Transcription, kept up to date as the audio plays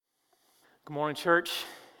Good morning, church.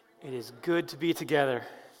 It is good to be together.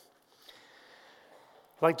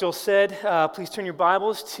 Like Joel said, please turn your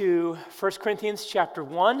Bibles to 1 Corinthians chapter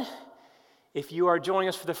 1. If you are joining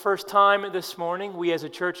us for the first time this morning, we as a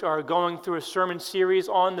church are going through a sermon series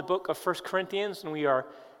on the book of 1 Corinthians, and we are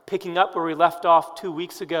picking up where we left off 2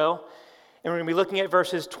 weeks ago. And we're going to be looking at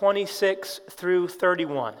verses 26 through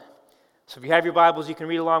 31. So if you have your Bibles, you can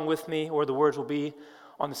read along with me, or the words will be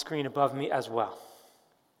on the screen above me as well.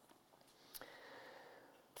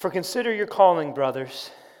 For consider your calling, brothers.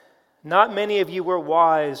 Not many of you were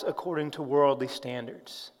wise according to worldly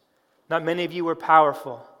standards. Not many of you were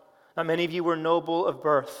powerful. Not many of you were noble of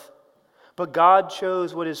birth. But God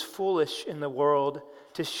chose what is foolish in the world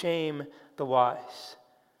to shame the wise.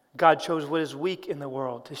 God chose what is weak in the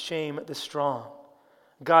world to shame the strong.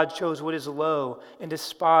 God chose what is low and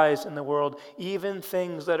despised in the world, even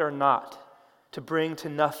things that are not, to bring to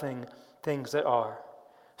nothing things that are,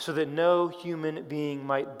 so that no human being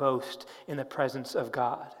might boast in the presence of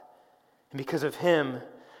God. And because of him,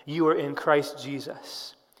 you are in Christ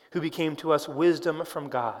Jesus, who became to us wisdom from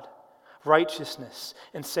God, righteousness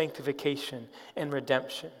and sanctification and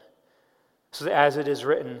redemption. So that as it is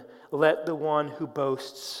written, let the one who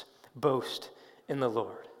boasts boast in the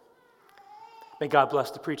Lord. May God bless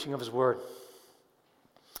the preaching of his word.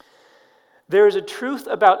 There is a truth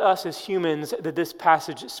about us as humans that this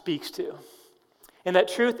passage speaks to. And that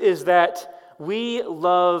truth is that we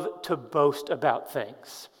love to boast about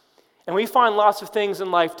things. And we find lots of things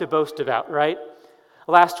in life to boast about, right?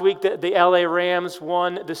 Last week, the LA Rams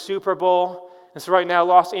won the Super Bowl. And so right now,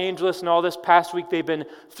 Los Angeles and all this past week, they've been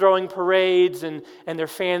throwing parades and their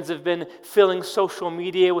fans have been filling social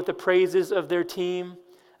media with the praises of their team.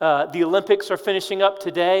 The Olympics are finishing up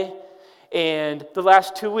today. And the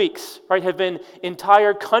last 2 weeks, right, have been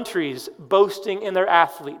entire countries boasting in their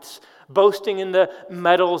athletes, boasting in the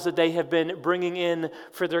medals that they have been bringing in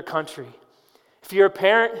for their country. If you're a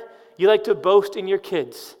parent, you like to boast in your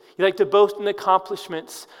kids. You like to boast in the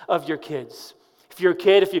accomplishments of your kids. If you're a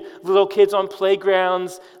kid, if you little kids on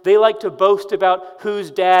playgrounds, they like to boast about whose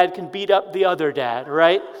dad can beat up the other dad,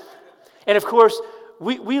 right? And of course,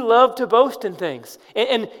 we love to boast in things.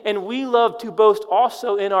 And we love to boast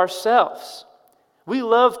also in ourselves. We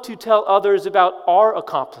love to tell others about our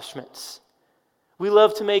accomplishments. We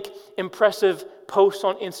love to make impressive posts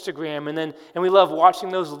on Instagram, and we love watching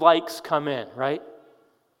those likes come in, right?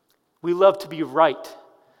 We love to be right.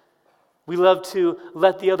 We love to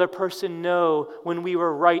let the other person know when we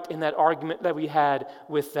were right in that argument that we had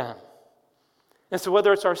with them. And so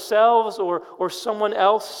whether it's ourselves or someone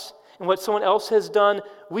else and what someone else has done,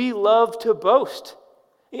 we love to boast.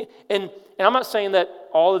 And I'm not saying that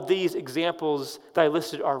all of these examples that I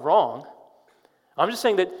listed are wrong. I'm just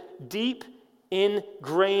saying that deep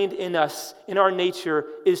ingrained in us, in our nature,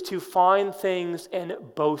 is to find things and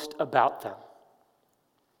boast about them.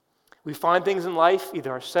 We find things in life,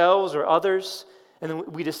 either ourselves or others, and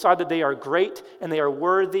then we decide that they are great and they are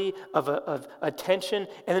worthy of attention,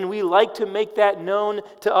 and then we like to make that known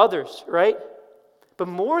to others, right? But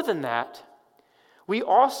more than that, we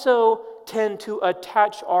also tend to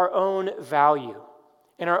attach our own value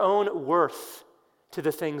and our own worth to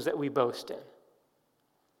the things that we boast in.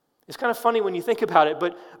 It's kind of funny when you think about it,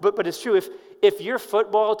 but it's true. If your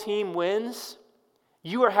football team wins,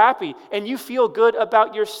 you are happy and you feel good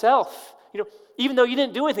about yourself. You know, even though you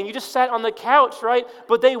didn't do anything, you just sat on the couch, right?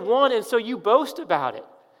 But they won, and so you boast about it.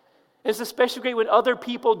 And it's especially great when other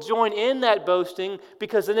people join in that boasting,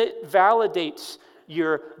 because then it validates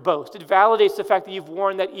your boast. It validates the fact that you've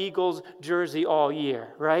worn that Eagles jersey all year,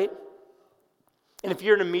 right? And if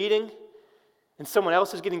you're in a meeting and someone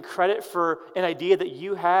else is getting credit for an idea that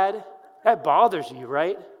you had, that bothers you,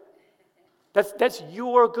 right? That's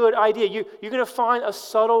your good idea. You're going to find a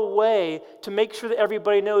subtle way to make sure that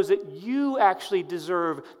everybody knows that you actually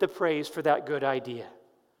deserve the praise for that good idea.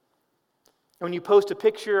 And when you post a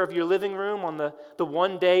picture of your living room on the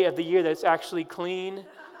one day of the year that's actually clean,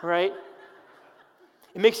 right?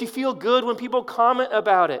 It makes you feel good when people comment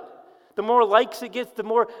about it. The more likes it gets, the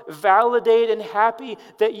more validated and happy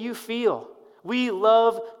that you feel. We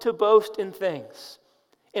love to boast in things,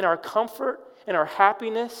 in our comfort, in our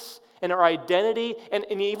happiness, in our identity, and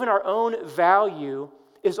even our own value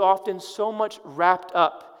is often so much wrapped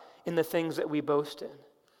up in the things that we boast in.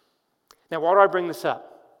 Now, why do I bring this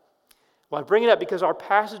up? Well, I bring it up because our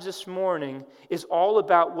passage this morning is all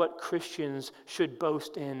about what Christians should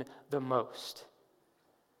boast in the most.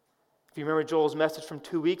 If you remember Joel's message from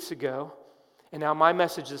 2 weeks ago, and now my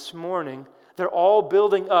message this morning, they're all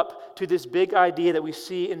building up to this big idea that we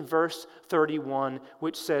see in verse 31,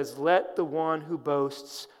 which says, let the one who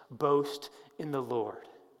boasts boast in the Lord.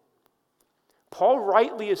 Paul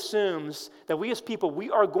rightly assumes that we as people, we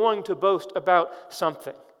are going to boast about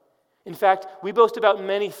something. In fact, we boast about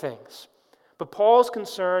many things. But Paul's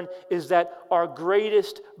concern is that our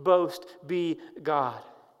greatest boast be God.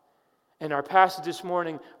 In our passage this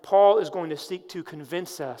morning, Paul is going to seek to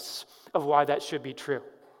convince us of why that should be true.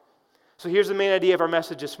 So here's the main idea of our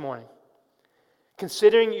message this morning.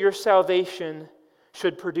 Considering your salvation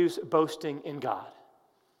should produce boasting in God.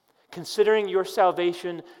 Considering your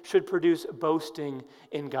salvation should produce boasting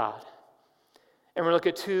in God. And we're going to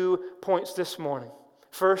look at 2 points this morning.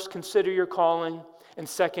 First, consider your calling. And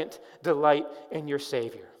second, delight in your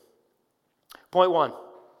Savior. Point 1,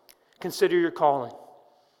 consider your calling.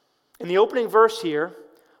 In the opening verse here,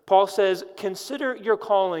 Paul says, consider your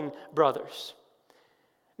calling, brothers.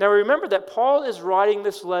 Now remember that Paul is writing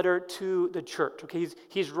this letter to the church. Okay,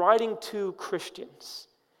 he's writing to Christians.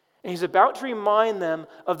 And he's about to remind them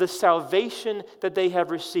of the salvation that they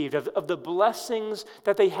have received, of the blessings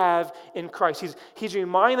that they have in Christ. He's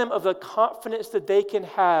reminding them of the confidence that they can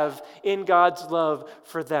have in God's love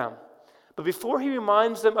for them. But before he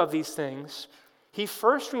reminds them of these things, he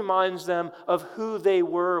first reminds them of who they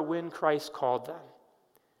were when Christ called them.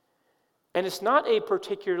 And it's not a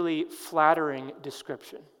particularly flattering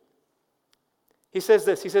description. He says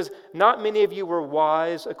this, he says, not many of you were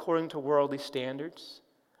wise according to worldly standards.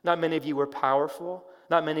 Not many of you were powerful.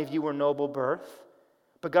 Not many of you were noble birth.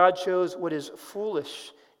 But God chose what is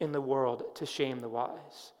foolish in the world to shame the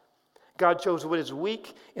wise. God chose what is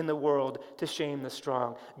weak in the world to shame the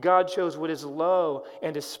strong. God chose what is low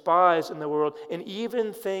and despised in the world, and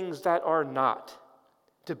even things that are not,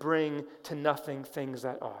 to bring to nothing things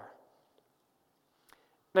that are.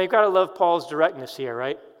 Now you've got to love Paul's directness here,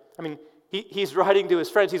 right? I mean, he's writing to his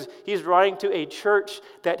friends. He's writing to a church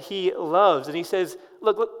that he loves. And he says,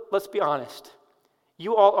 look, let's be honest.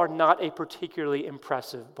 You all are not a particularly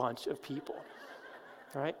impressive bunch of people.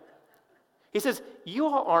 All right? He says, you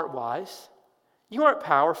all aren't wise. You aren't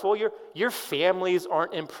powerful. Your families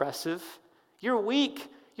aren't impressive. You're weak.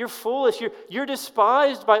 You're foolish. You're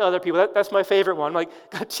despised by other people. That's my favorite one. I'm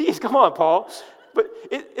like, geez, come on, Paul. But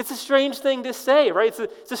it's a strange thing to say, right?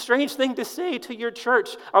 It's a strange thing to say to your church.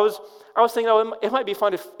 I was thinking, it might be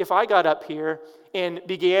fun if I got up here and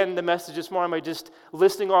began the message this morning by just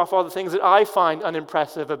listing off all the things that I find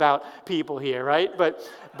unimpressive about people here, right? But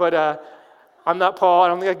I'm not Paul. I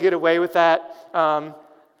don't think I can get away with that.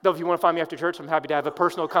 Though if you want to find me after church, I'm happy to have a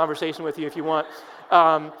personal conversation with you if you want.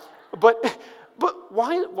 But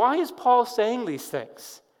why is Paul saying these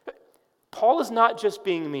things? Paul is not just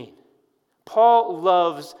being mean. Paul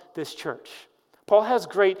loves this church. Paul has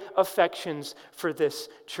great affections for this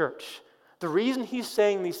church. The reason he's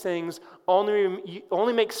saying these things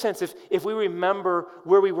only makes sense if we remember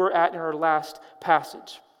where we were at in our last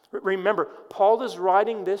passage. Remember, Paul is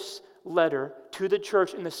writing this letter to the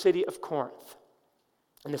church in the city of Corinth.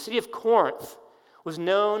 And the city of Corinth was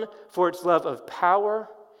known for its love of power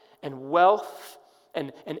and wealth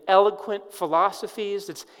and eloquent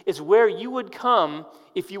philosophies. It's where you would come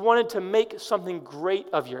if you wanted to make something great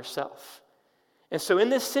of yourself. And so in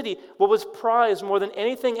this city, what was prized more than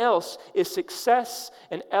anything else is success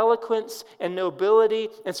and eloquence and nobility.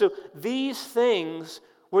 And so these things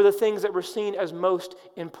were the things that were seen as most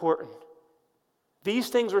important. These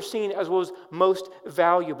things were seen as what was most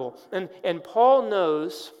valuable. And Paul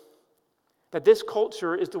knows that this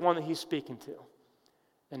culture is the one that he's speaking to.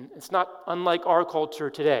 And it's not unlike our culture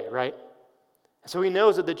today, right? So he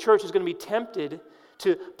knows that the church is going to be tempted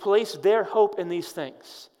to place their hope in these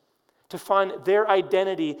things, to find their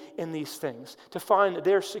identity in these things, to find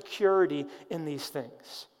their security in these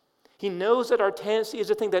things. He knows that our tendency is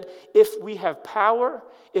to think that if we have power,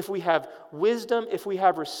 if we have wisdom, if we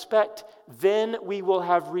have respect, then we will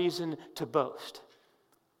have reason to boast.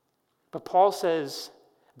 But Paul says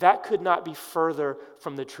that could not be further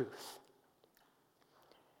from the truth.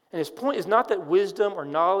 And his point is not that wisdom or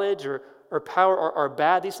knowledge or power are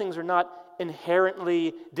bad. These things are not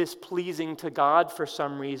inherently displeasing to God for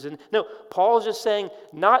some reason. No, Paul is just saying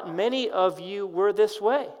not many of you were this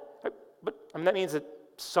way. But that means that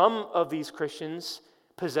some of these Christians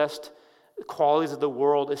possessed qualities of the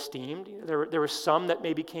world esteemed. There were some that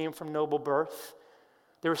maybe came from noble birth.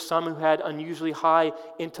 There were some who had unusually high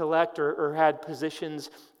intellect or had positions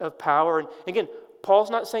of power. And again, Paul's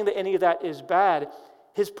not saying that any of that is bad.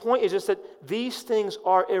 His point is just that these things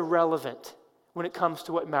are irrelevant when it comes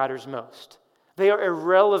to what matters most. They are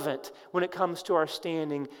irrelevant when it comes to our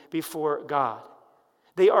standing before God.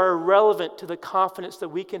 They are irrelevant to the confidence that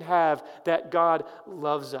we can have that God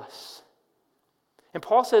loves us. And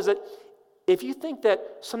Paul says that if you think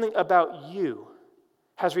that something about you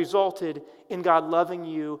has resulted in God loving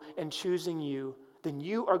you and choosing you, then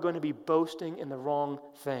you are going to be boasting in the wrong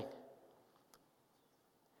thing.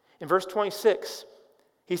 In verse 26,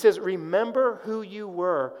 he says, remember who you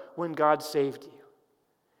were when God saved you.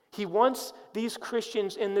 He wants these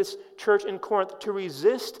Christians in this church in Corinth to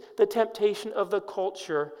resist the temptation of the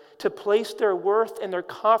culture, to place their worth and their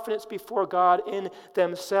confidence before God in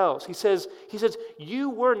themselves. He says,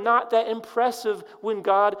 you were not that impressive when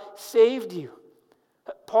God saved you.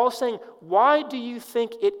 Paul's saying, why do you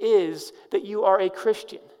think it is that you are a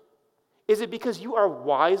Christian? Is it because you are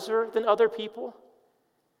wiser than other people?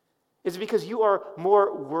 Is it because you are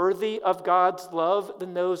more worthy of God's love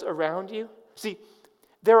than those around you? See,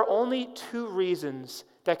 there are only two reasons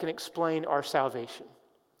that can explain our salvation.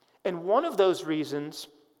 And one of those reasons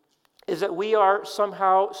is that we are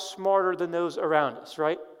somehow smarter than those around us,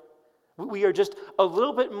 right? We are just a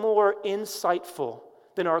little bit more insightful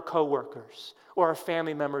than our coworkers or our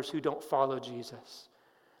family members who don't follow Jesus.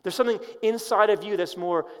 There's something inside of you that's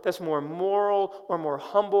more moral or more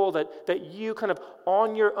humble, that you kind of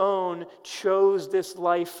on your own chose this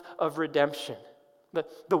life of redemption.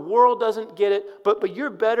 The world doesn't get it, but you're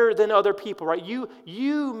better than other people, right?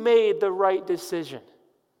 You made the right decision.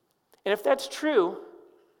 And if that's true,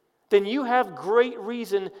 then you have great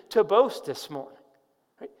reason to boast this morning.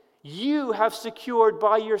 Right? You have secured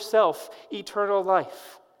by yourself eternal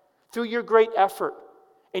life through your great effort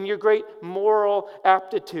and your great moral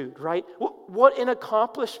aptitude, right? What an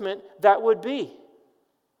accomplishment that would be.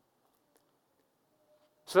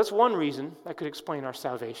 So that's one reason that could explain our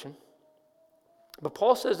salvation. But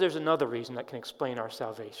Paul says there's another reason that can explain our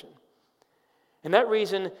salvation. And that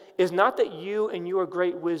reason is not that you and your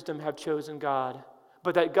great wisdom have chosen God,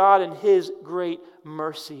 but that God in His great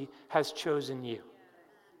mercy has chosen you.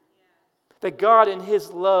 That God in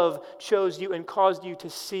His love chose you and caused you to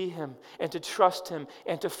see Him and to trust Him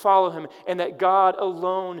and to follow Him, and that God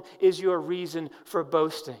alone is your reason for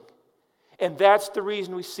boasting. And that's the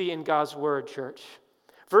reason we see in God's Word, church.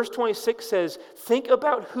 Verse 26 says, think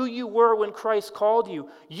about who you were when Christ called you.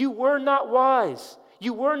 You were not wise.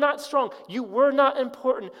 You were not strong. You were not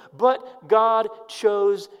important, but God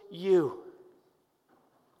chose you.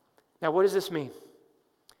 Now, what does this mean?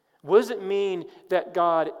 What does it mean that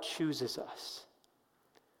God chooses us?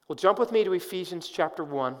 Well, jump with me to Ephesians chapter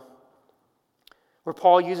 1, where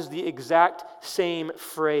Paul uses the exact same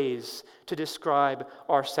phrase to describe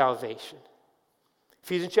our salvation.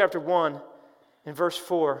 Ephesians chapter 1, in verse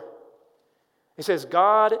 4, it says,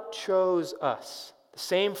 God chose us. The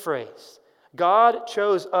same phrase. God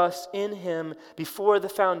chose us in Him before the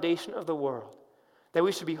foundation of the world, that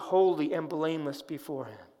we should be holy and blameless before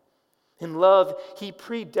Him. In love, He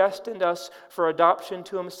predestined us for adoption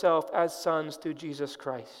to Himself as sons through Jesus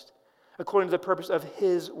Christ, according to the purpose of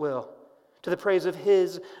His will, to the praise of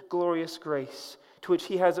His glorious grace, to which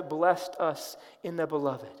He has blessed us in the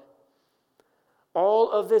Beloved.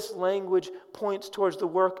 All of this language points towards the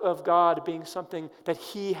work of God being something that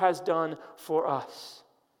He has done for us.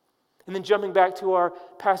 And then jumping back to our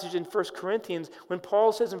passage in 1 Corinthians, when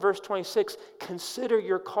Paul says in verse 26, consider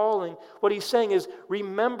your calling, what he's saying is,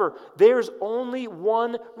 remember, there's only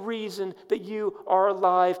one reason that you are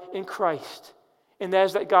alive in Christ. And that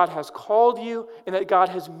is that God has called you and that God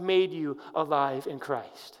has made you alive in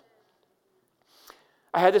Christ.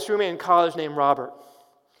 I had this roommate in college named Robert.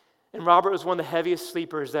 And Robert was one of the heaviest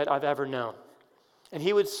sleepers that I've ever known. And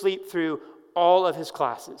he would sleep through all of his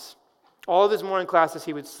classes. All of his morning classes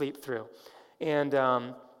he would sleep through. And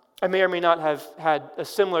I may or may not have had a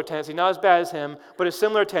similar tendency, not as bad as him, but a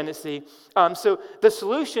similar tendency. So the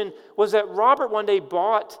solution was that Robert one day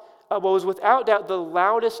bought what was without doubt the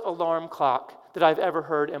loudest alarm clock that I've ever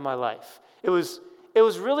heard in my life. It was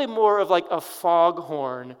really more of like a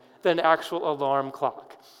foghorn than an actual alarm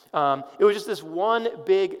clock. It was just this one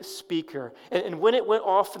big speaker. And when it went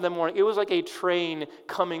off in the morning, it was like a train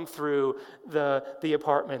coming through the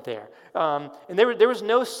apartment there. And there was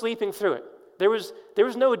no sleeping through it. There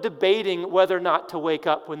was no debating whether or not to wake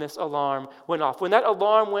up when this alarm went off. When that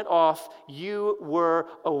alarm went off, you were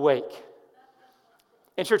awake.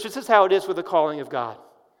 And church, this is how it is with the calling of God.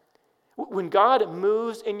 When God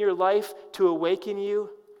moves in your life to awaken you,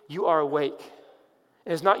 you are awake.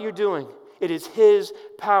 And it's not your doing. It is His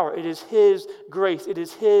power. It is His grace. It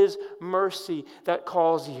is His mercy that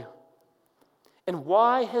calls you. And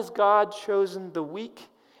why has God chosen the weak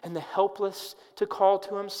and the helpless to call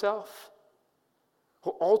to Himself?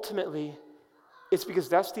 Well, ultimately, it's because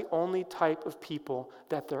that's the only type of people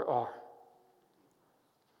that there are.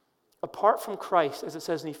 Apart from Christ, as it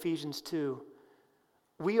says in Ephesians 2,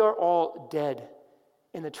 we are all dead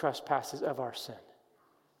in the trespasses of our sin.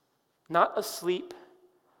 Not asleep,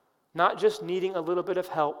 not just needing a little bit of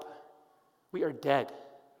help. We are dead.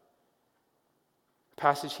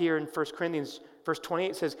 Passage here in 1 Corinthians, verse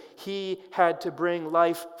 28 says, he had to bring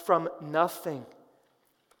life from nothing.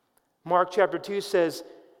 Mark chapter 2 says,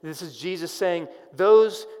 this is Jesus saying,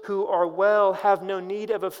 those who are well have no need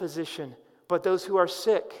of a physician, but those who are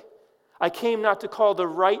sick. I came not to call the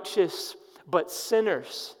righteous, but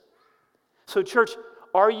sinners. So church,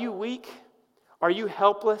 are you weak? Are you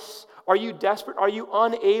helpless? Are you desperate? Are you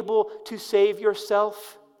unable to save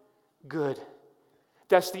yourself? Good.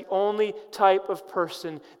 That's the only type of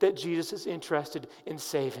person that Jesus is interested in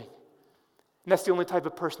saving. And that's the only type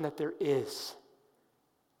of person that there is.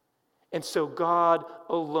 And so God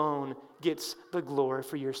alone gets the glory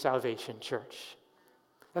for your salvation, church.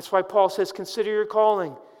 That's why Paul says, consider your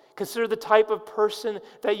calling. Consider the type of person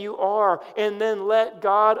that you are, and then let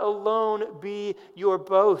God alone be your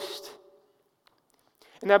boast.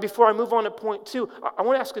 And now before I move on to point 2, I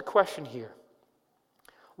want to ask a question here.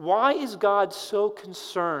 Why is God so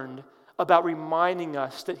concerned about reminding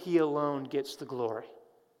us that he alone gets the glory?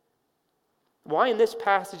 Why in this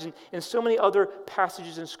passage and in so many other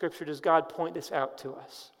passages in Scripture does God point this out to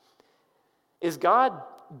us? Is God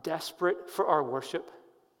desperate for our worship?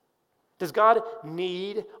 Does God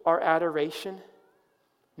need our adoration?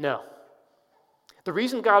 No. The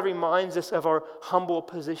reason God reminds us of our humble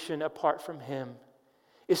position apart from him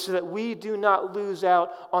is so that we do not lose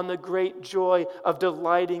out on the great joy of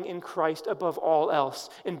delighting in Christ above all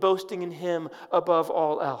else and boasting in him above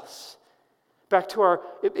all else. Back to our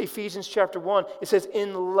Ephesians chapter 1, it says,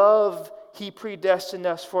 in love he predestined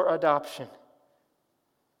us for adoption.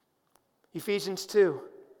 Ephesians 2,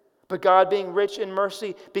 but God being rich in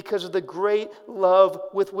mercy because of the great love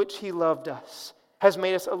with which he loved us, has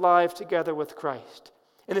made us alive together with Christ.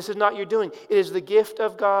 And this is not your doing. It is the gift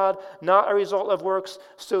of God, not a result of works,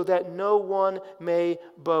 so that no one may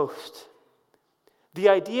boast. The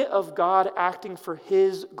idea of God acting for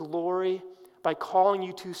his glory by calling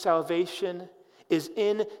you to salvation is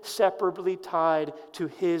inseparably tied to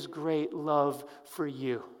his great love for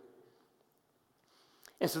you.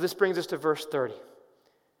 And so this brings us to verse 30,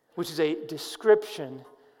 which is a description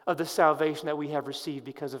of the salvation that we have received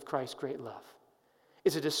because of Christ's great love.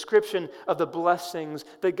 It's a description of the blessings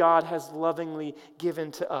that God has lovingly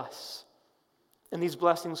given to us. And these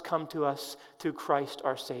blessings come to us through Christ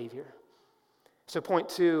our Savior. So point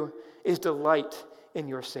 2 is delight in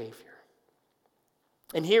your Savior.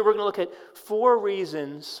 And here we're going to look at 4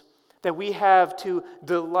 reasons that we have to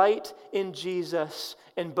delight in Jesus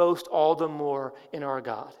and boast all the more in our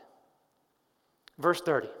God. Verse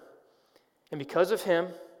 30. And because of him,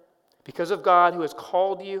 because of God who has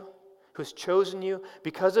called you, who has chosen you,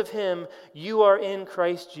 because of him, you are in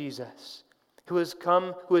Christ Jesus, who has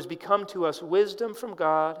become to us wisdom from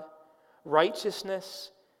God,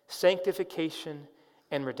 righteousness, sanctification,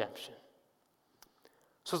 and redemption.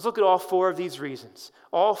 So let's look at all 4 of these reasons,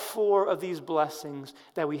 all 4 of these blessings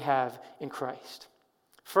that we have in Christ.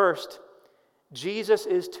 First, Jesus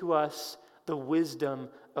is to us the wisdom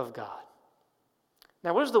of God.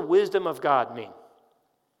 Now, what does the wisdom of God mean?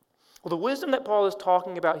 Well, the wisdom that Paul is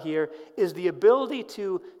talking about here is the ability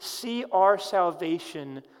to see our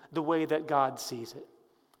salvation the way that God sees it.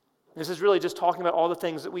 This is really just talking about all the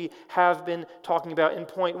things that we have been talking about in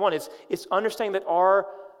point 1. It's understanding that our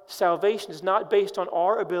salvation is not based on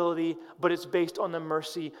our ability, but it's based on the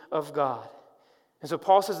mercy of God. And so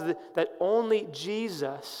Paul says that only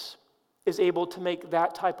Jesus is able to make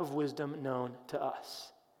that type of wisdom known to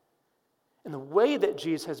us. And the way that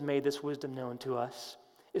Jesus has made this wisdom known to us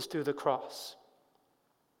is through the cross.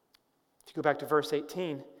 If you go back to verse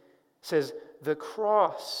 18, it says, the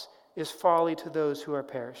cross is folly to those who are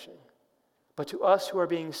perishing, but to us who are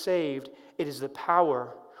being saved, it is the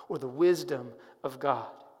power or the wisdom of God.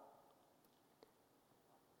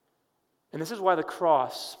 And this is why the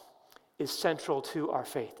cross is central to our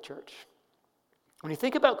faith, church. When you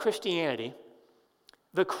think about Christianity,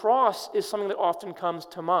 the cross is something that often comes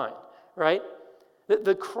to mind, right?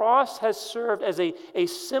 The cross has served as a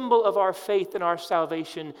symbol of our faith and our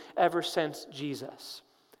salvation ever since Jesus.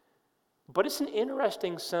 But it's an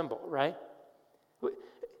interesting symbol, right?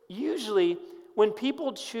 Usually, when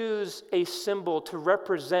people choose a symbol to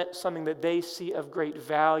represent something that they see of great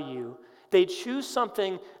value, they choose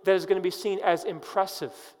something that is going to be seen as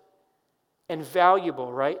impressive and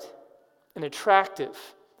valuable, right? And attractive.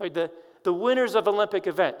 Like the winners of Olympic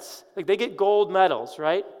events, like they get gold medals,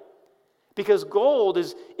 right? Because gold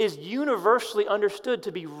is universally understood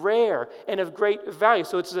to be rare and of great value.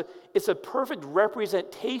 So it's a perfect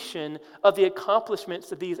representation of the accomplishments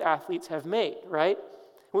that these athletes have made, right?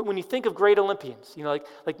 When you think of great Olympians,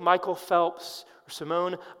 like Michael Phelps or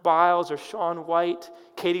Simone Biles or Shaun White,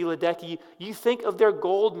 Katie Ledecky, you think of their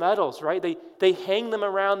gold medals, right? They hang them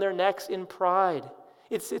around their necks in pride.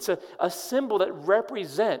 It's a symbol that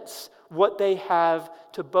represents what they have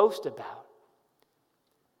to boast about.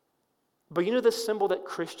 But you know the symbol that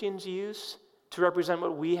Christians use to represent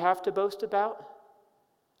what we have to boast about?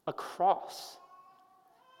 A cross.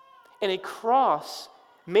 And a cross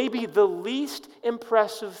may be the least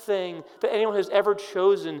impressive thing that anyone has ever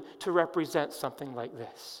chosen to represent something like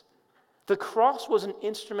this. The cross was an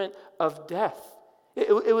instrument of death.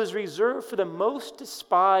 It was reserved for the most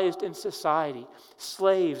despised in society: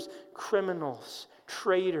 slaves, criminals,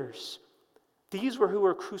 traitors. These were who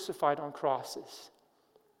were crucified on crosses.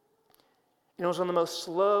 And it was one of the most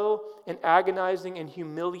slow and agonizing and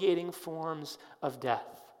humiliating forms of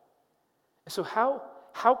death. So how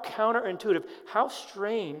counterintuitive, how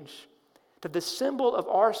strange that the symbol of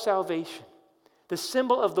our salvation, the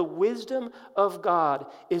symbol of the wisdom of God,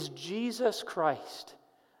 is Jesus Christ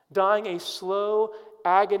dying a slow,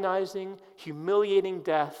 agonizing, humiliating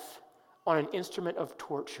death on an instrument of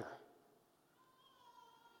torture.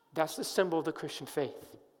 That's the symbol of the Christian faith.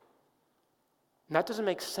 And that doesn't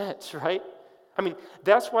make sense, right? I mean,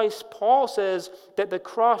 that's why Paul says that the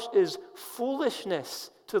cross is foolishness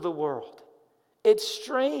to the world. It's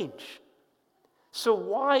strange. So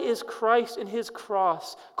why is Christ and his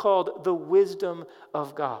cross called the wisdom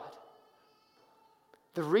of God?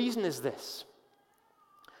 The reason is this.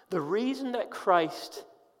 The reason that Christ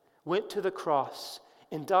went to the cross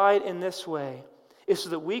and died in this way is so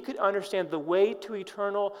that we could understand the way to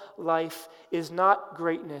eternal life is not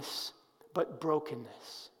greatness, but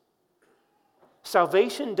brokenness.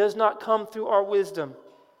 Salvation does not come through our wisdom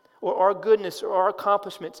or our goodness or our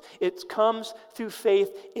accomplishments. It comes through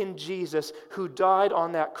faith in Jesus, who died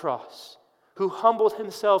on that cross, who humbled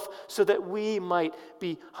himself so that we might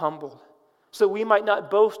be humbled, so we might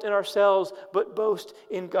not boast in ourselves, but boast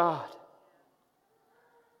in God.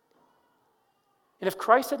 And if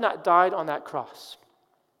Christ had not died on that cross,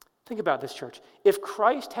 think about this, church. If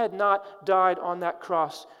Christ had not died on that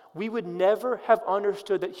cross, we would never have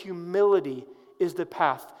understood that humility is the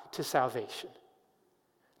path to salvation.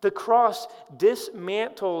 The cross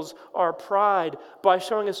dismantles our pride by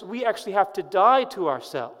showing us we actually have to die to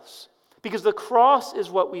ourselves, because the cross is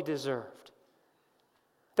what we deserved.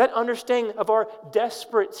 That understanding of our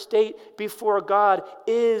desperate state before God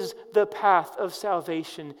is the path of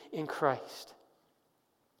salvation in Christ.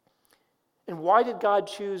 And why did God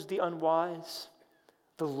choose the unwise,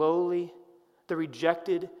 the lowly, the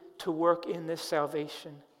rejected to work in this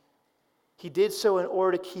salvation? He did so in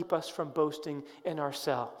order to keep us from boasting in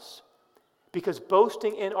ourselves. Because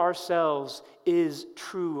boasting in ourselves is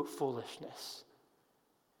true foolishness.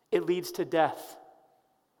 It leads to death.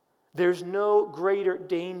 There's no greater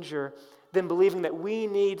danger than believing that we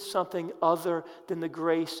need something other than the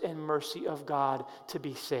grace and mercy of God to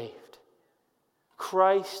be saved.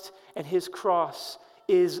 Christ and his cross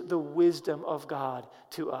is the wisdom of God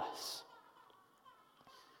to us.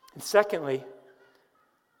 And secondly,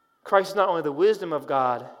 Christ is not only the wisdom of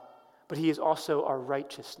God, but he is also our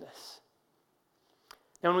righteousness.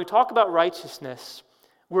 Now, when we talk about righteousness,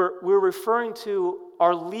 we're referring to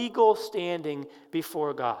our legal standing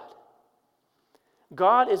before God.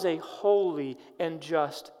 God is a holy and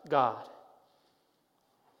just God.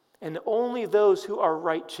 And only those who are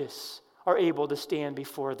righteous are able to stand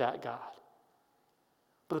before that God.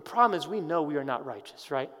 But the problem is we know we are not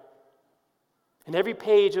righteous, right? And every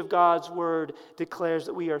page of God's word declares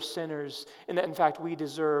that we are sinners and that, in fact, we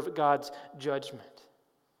deserve God's judgment.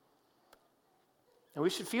 And we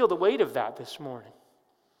should feel the weight of that this morning.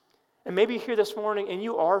 And maybe you're here this morning and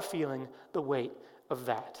you are feeling the weight of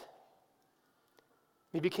that.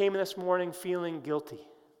 Maybe you came in this morning feeling guilty.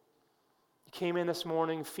 You came in this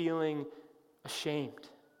morning feeling ashamed.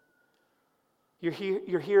 You're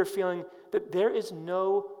here feeling that there is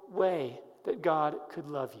no way that God could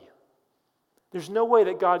love you. There's no way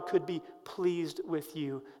that God could be pleased with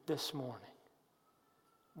you this morning.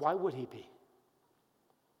 Why would he be?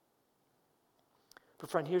 But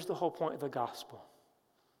friend, here's the whole point of the gospel.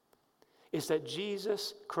 Is that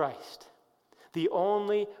Jesus Christ, the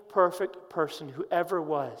only perfect person who ever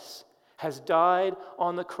was, has died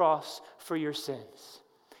on the cross for your sins.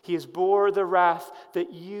 He has bore the wrath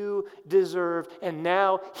that you deserve, and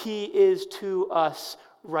now he is to us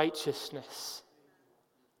righteousness.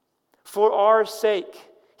 For our sake,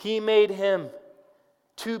 he made him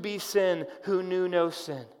to be sin who knew no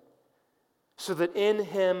sin, so that in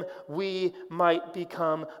him we might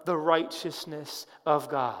become the righteousness of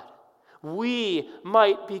God. we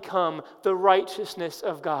might become the righteousness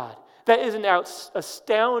of God. That is an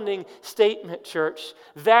astounding statement, church.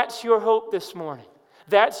 That's your hope this morning.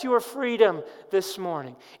 That's your freedom this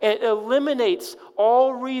morning. And it eliminates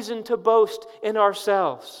all reason to boast in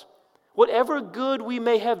ourselves. Whatever good we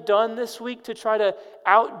may have done this week to try to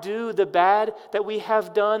outdo the bad that we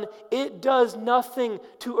have done, it does nothing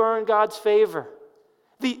to earn God's favor.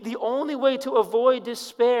 The only way to avoid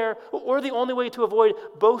despair, or the only way to avoid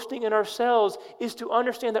boasting in ourselves, is to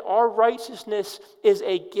understand that our righteousness is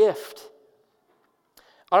a gift.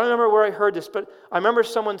 I don't remember where I heard this, but I remember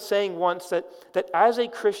someone saying once that as a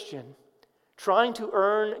Christian, trying to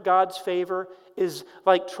earn God's favor is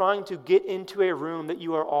like trying to get into a room that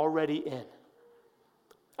you are already in.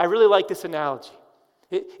 I really like this analogy.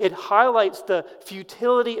 It highlights the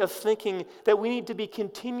futility of thinking that we need to be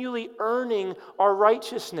continually earning our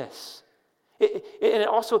righteousness. It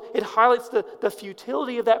also highlights the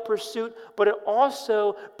futility of that pursuit, but it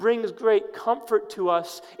also brings great comfort to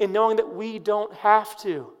us in knowing that we don't have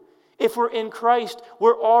to. If we're in Christ,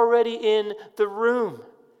 we're already in the room.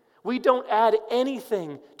 We don't add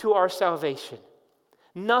anything to our salvation.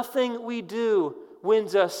 Nothing we do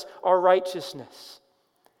wins us our righteousness.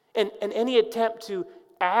 And any attempt to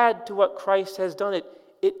add to what Christ has done,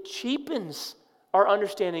 it cheapens our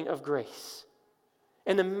understanding of grace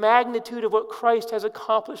and the magnitude of what Christ has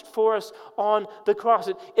accomplished for us on the cross.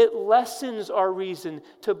 It lessens our reason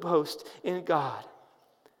to boast in God.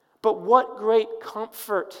 But what great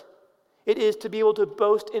comfort it is to be able to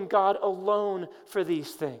boast in God alone for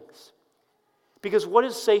these things. Because what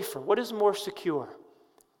is safer? What is more secure?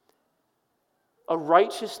 A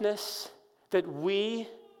righteousness that we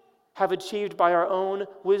have achieved by our own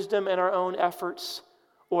wisdom and our own efforts,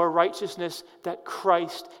 or a righteousness that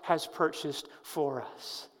Christ has purchased for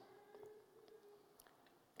us.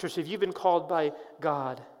 Church, if you've been called by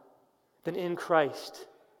God, then in Christ,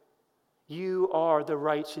 you are the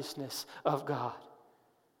righteousness of God.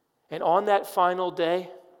 And on that final day,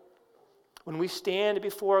 when we stand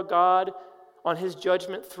before God on His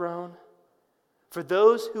judgment throne, for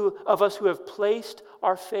those of us who have placed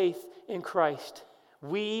our faith in Christ,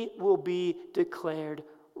 we will be declared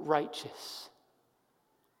righteous.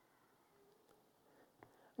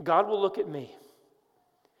 God will look at me,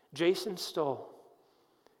 Jason Stoll,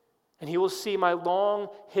 and He will see my long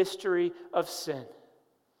history of sin.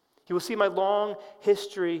 He will see my long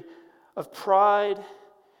history of pride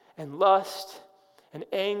and lust and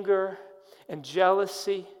anger and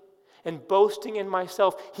jealousy and boasting in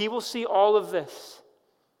myself. He will see all of this.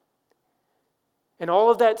 And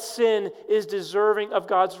all of that sin is deserving of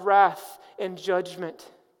God's wrath and judgment.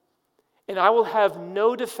 And I will have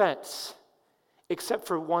no defense except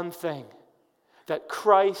for one thing, that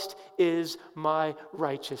Christ is my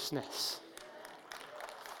righteousness.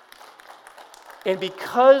 And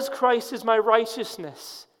because Christ is my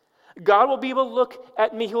righteousness, God will be able to look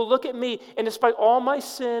at me. He will look at me, and despite all my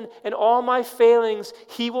sin and all my failings,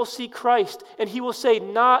 He will see Christ, and He will say,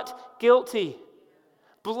 not guilty,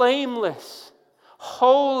 blameless,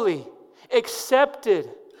 holy, accepted,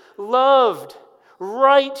 loved,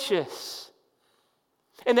 righteous.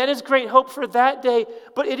 And that is great hope for that day,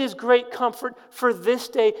 but it is great comfort for this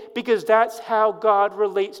day, because that's how God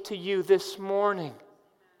relates to you this morning.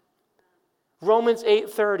 Romans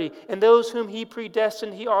 8:30, and those whom He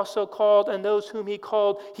predestined, He also called, and those whom He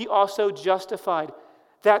called, He also justified.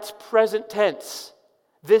 That's present tense.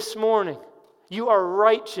 This morning, you are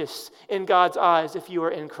righteous in God's eyes if you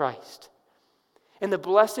are in Christ. And the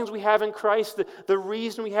blessings we have in Christ, the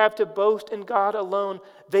reason we have to boast in God alone,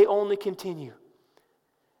 they only continue.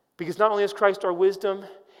 Because not only is Christ our wisdom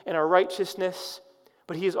and our righteousness,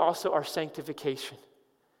 but He is also our sanctification.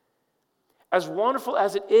 As wonderful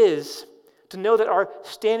as it is to know that our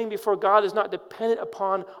standing before God is not dependent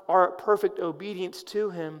upon our perfect obedience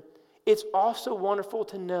to Him, it's also wonderful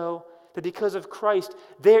to know that because of Christ,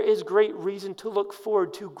 there is great reason to look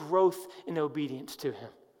forward to growth in obedience to Him.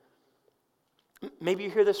 Maybe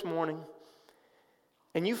you're here this morning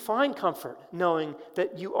and you find comfort knowing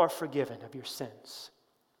that you are forgiven of your sins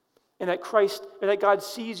and that God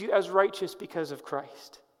sees you as righteous because of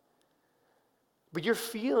Christ. But you're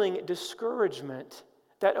feeling discouragement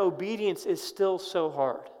that obedience is still so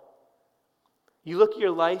hard. You look at your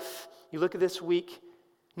life, you look at this week,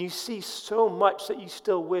 and you see so much that you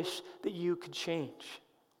still wish that you could change.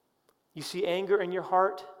 You see anger in your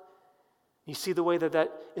heart. You see the way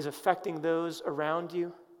that is affecting those around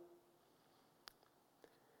you.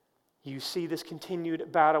 You see this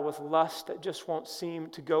continued battle with lust that just won't seem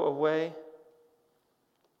to go away.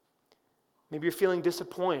 Maybe you're feeling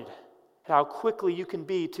disappointed how quickly you can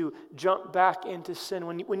be to jump back into sin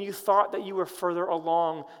when you thought that you were further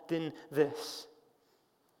along than this.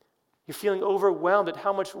 You're feeling overwhelmed at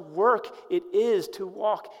how much work it is to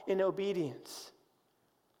walk in obedience.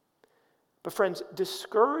 But friends,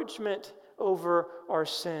 discouragement over our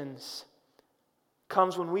sins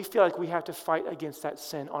comes when we feel like we have to fight against that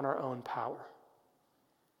sin on our own power.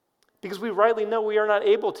 Because we rightly know we are not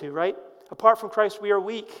able to, right? Apart from Christ, we are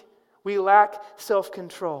weak. We lack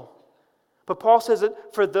self-control. But Paul says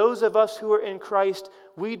that for those of us who are in Christ,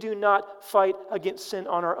 we do not fight against sin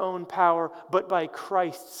on our own power, but by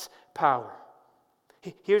Christ's power.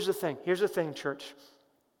 Here's the thing, church.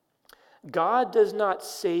 God does not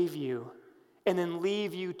save you and then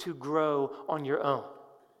leave you to grow on your own.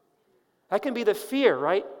 That can be the fear,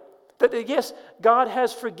 right? That yes, God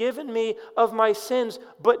has forgiven me of my sins,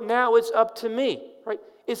 but now it's up to me, right?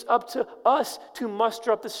 It's up to us to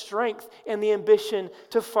muster up the strength and the ambition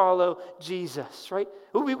to follow Jesus, right?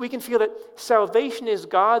 We can feel that salvation is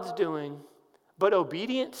God's doing, but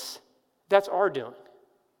obedience, that's our doing.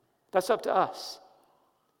 That's up to us.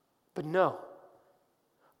 But no.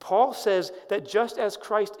 Paul says that just as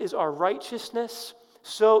Christ is our righteousness,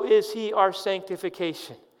 so is he our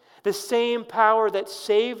sanctification. The same power that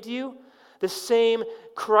saved you, the same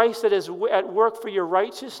Christ that is at work for your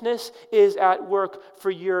righteousness is at work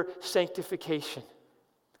for your sanctification.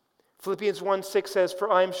 Philippians 1:6 says,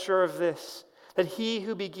 "For I am sure of this, that he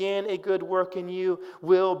who began a good work in you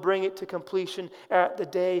will bring it to completion at the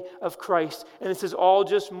day of Christ." And this is all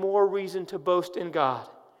just more reason to boast in God.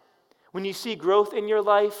 When you see growth in your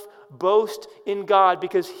life, boast in God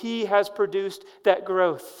because he has produced that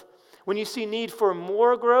growth. When you see need for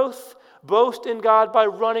more growth, boast in God by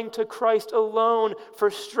running to Christ alone for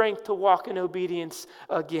strength to walk in obedience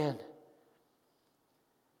again.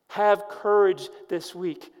 Have courage this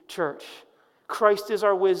week, church. Christ is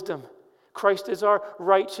our wisdom. Christ is our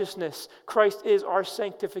righteousness. Christ is our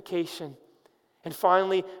sanctification. And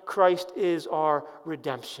finally, Christ is our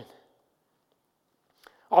redemption.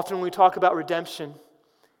 Often when we talk about redemption,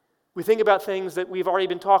 we think about things that we've already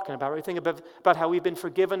been talking about. We think about how we've been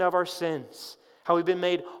forgiven of our sins, how we've been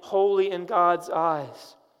made holy in God's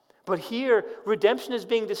eyes. But here, redemption is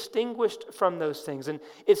being distinguished from those things, and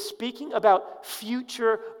it's speaking about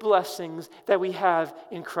future blessings that we have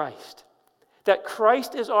in Christ. That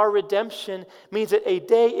Christ is our redemption means that a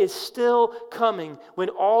day is still coming when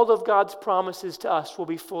all of God's promises to us will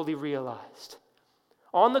be fully realized.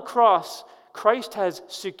 On the cross, Christ has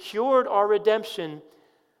secured our redemption,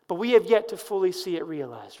 but we have yet to fully see it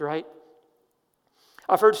realized, right?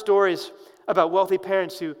 I've heard stories about wealthy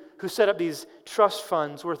parents who set up these trust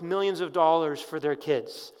funds worth millions of dollars for their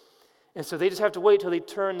kids. And so they just have to wait till they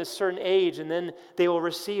turn a certain age and then they will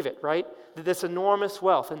receive it, right? This enormous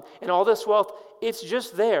wealth. And all this wealth, it's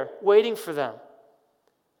just there waiting for them.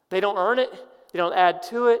 They don't earn it. They don't add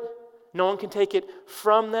to it. No one can take it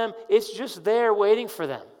from them. It's just there waiting for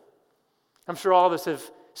them. I'm sure all of us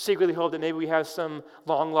have secretly hoped that maybe we have some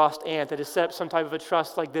long-lost aunt that has set up some type of a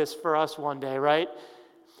trust like this for us one day, right?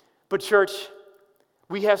 But church,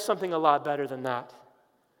 we have something a lot better than that.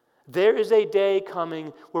 There is a day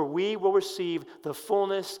coming where we will receive the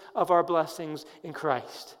fullness of our blessings in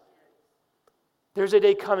Christ. There's a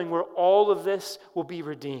day coming where all of this will be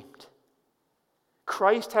redeemed.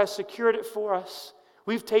 Christ has secured it for us.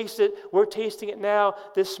 We've tasted it. We're tasting it now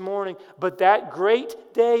this morning. But that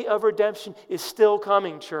great day of redemption is still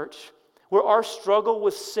coming, church, where our struggle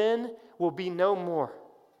with sin will be no more.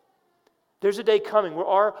 There's a day coming where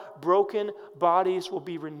our broken bodies will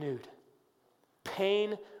be renewed.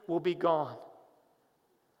 Pain will be gone.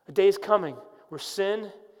 A day is coming where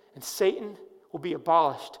sin and Satan will be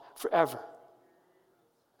abolished forever.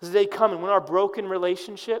 There's a day coming when our broken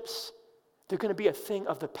relationships, they're going to be a thing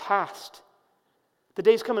of the past. The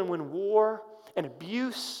day's coming when war and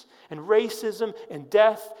abuse and racism and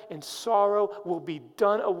death and sorrow will be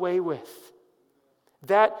done away with.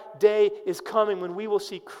 That day is coming when we will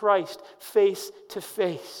see Christ face to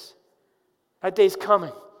face. That day's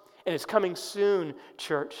coming, and it's coming soon,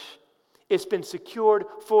 church. It's been secured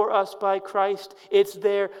for us by Christ. It's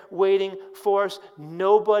there waiting for us.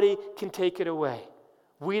 Nobody can take it away.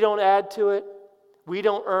 We don't add to it. We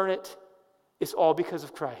don't earn it. It's all because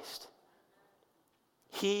of Christ.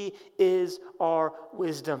 He is our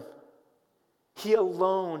wisdom. He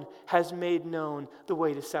alone has made known the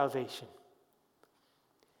way to salvation.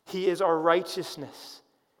 He is our righteousness.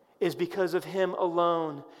 It is because of Him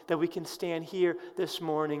alone that we can stand here this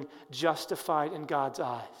morning justified in God's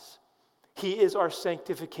eyes. He is our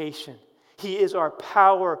sanctification. He is our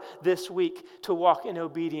power this week to walk in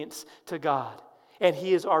obedience to God. And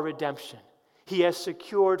He is our redemption. He has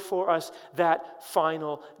secured for us that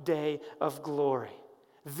final day of glory.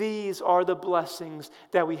 These are the blessings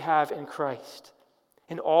that we have in Christ.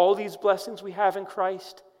 And all these blessings we have in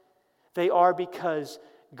Christ, they are because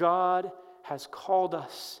God has called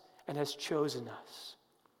us and has chosen us.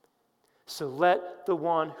 So let the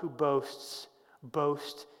one who boasts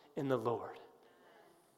boast in the Lord.